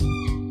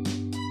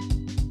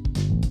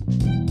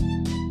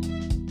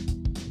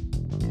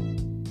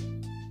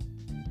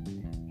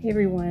Hey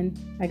everyone,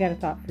 I got a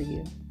thought for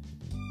you.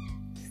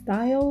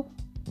 Style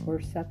or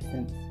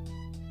substance?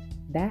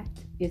 That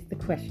is the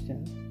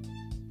question.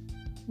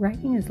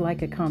 Writing is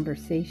like a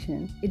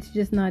conversation, it's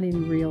just not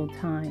in real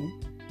time.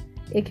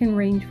 It can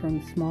range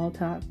from small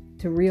talk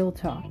to real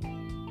talk.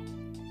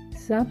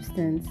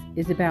 Substance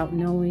is about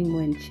knowing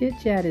when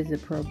chit-chat is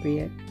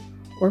appropriate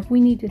or if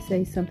we need to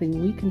say something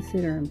we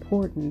consider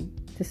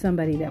important to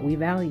somebody that we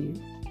value.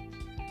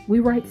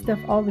 We write stuff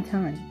all the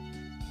time.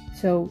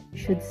 So,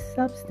 should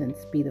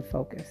substance be the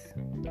focus?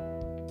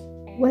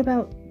 What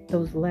about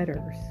those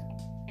letters,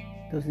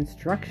 those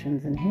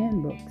instructions and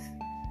handbooks,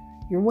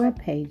 your web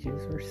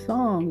pages, or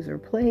songs, or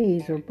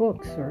plays, or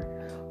books, or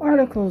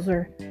articles,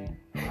 or...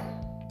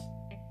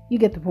 You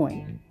get the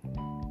point.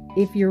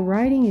 If your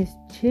writing is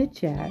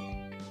chit-chat,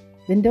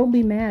 then don't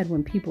be mad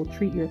when people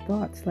treat your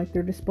thoughts like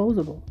they're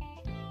disposable.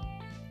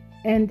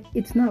 And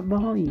it's not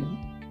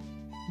volume.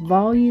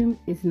 Volume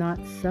is not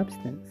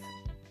substance.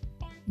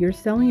 You're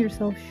selling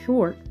yourself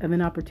short of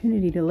an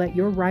opportunity to let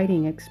your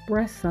writing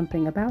express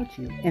something about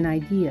you, an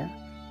idea,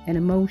 an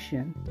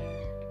emotion,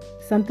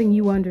 something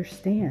you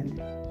understand,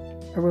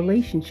 a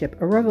relationship,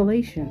 a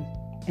revelation,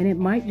 and it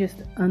might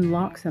just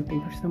unlock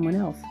something for someone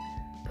else.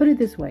 Put it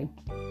this way,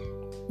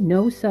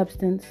 no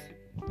substance,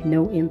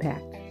 no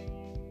impact.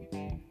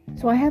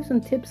 So I have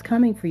some tips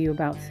coming for you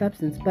about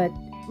substance, but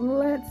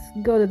let's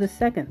go to the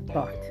second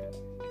thought.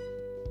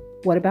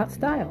 What about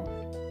style?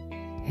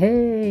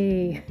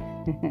 Hey!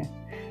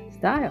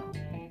 Style.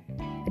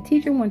 A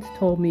teacher once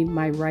told me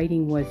my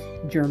writing was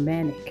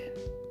Germanic.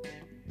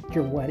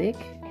 Gerwadic?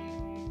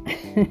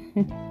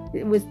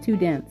 It was too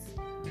dense.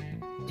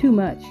 Too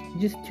much.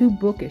 Just too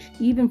bookish,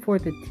 even for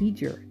the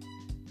teacher.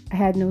 I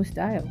had no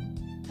style.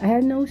 I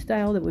had no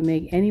style that would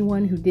make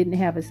anyone who didn't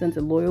have a sense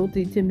of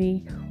loyalty to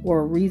me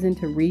or a reason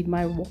to read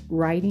my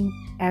writing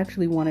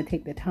actually want to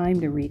take the time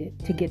to read it,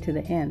 to get to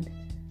the end.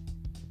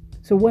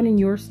 So what in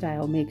your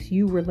style makes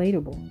you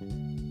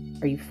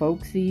relatable? Are you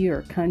folksy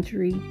or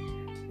country?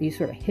 Are you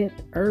sort of hip,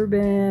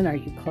 urban? Are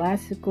you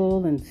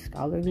classical and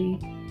scholarly?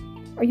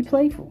 Are you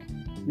playful?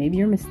 Maybe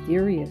you're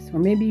mysterious, or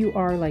maybe you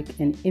are like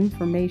an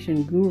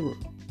information guru.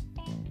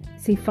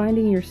 See,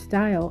 finding your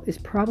style is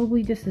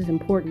probably just as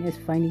important as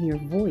finding your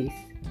voice.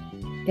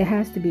 It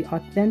has to be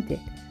authentic,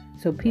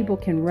 so people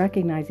can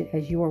recognize it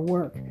as your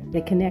work.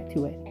 They connect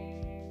to it.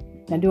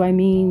 Now, do I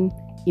mean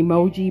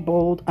emoji,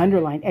 bold,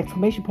 underline,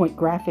 exclamation point,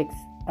 graphics?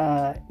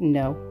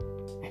 No.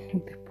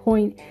 The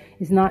point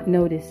is not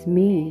notice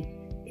me,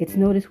 it's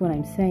notice what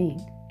I'm saying.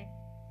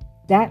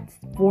 That's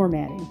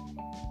formatting.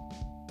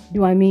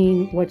 Do I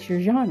mean what's your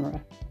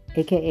genre?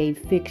 AKA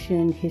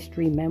fiction,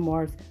 history,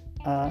 memoirs?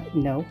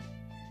 No.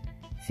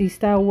 See,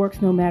 style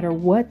works no matter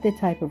what the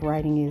type of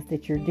writing is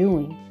that you're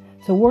doing.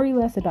 So worry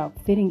less about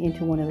fitting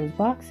into one of those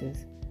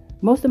boxes.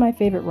 Most of my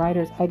favorite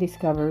writers I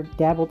discovered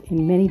dabbled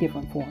in many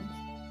different forms.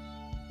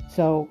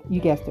 So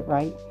you guessed it,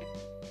 right?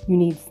 You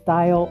need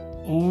style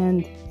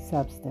and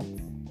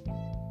substance.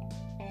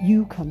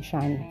 You come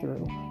shining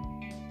through.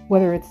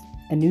 Whether it's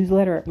a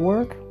newsletter at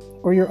work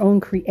or your own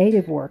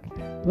creative work,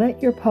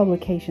 let your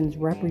publications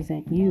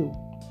represent you.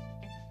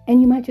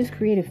 And you might just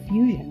create a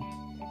fusion.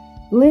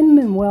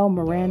 Lin-Manuel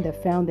Miranda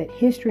found that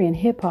history and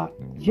hip-hop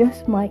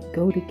just might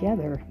go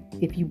together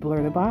if you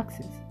blur the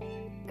boxes.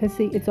 Because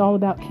see, it's all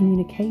about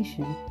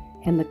communication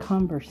and the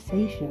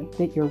conversation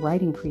that your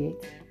writing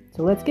creates.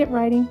 So let's get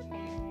writing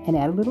and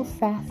add a little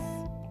sass,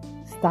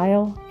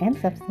 style, and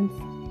substance.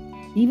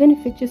 Even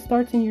if it just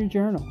starts in your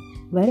journal,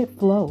 let it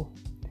flow.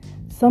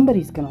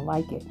 Somebody's going to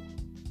like it.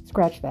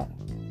 Scratch that.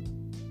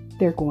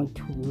 They're going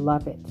to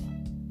love it.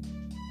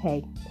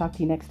 Hey, talk to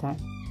you next time.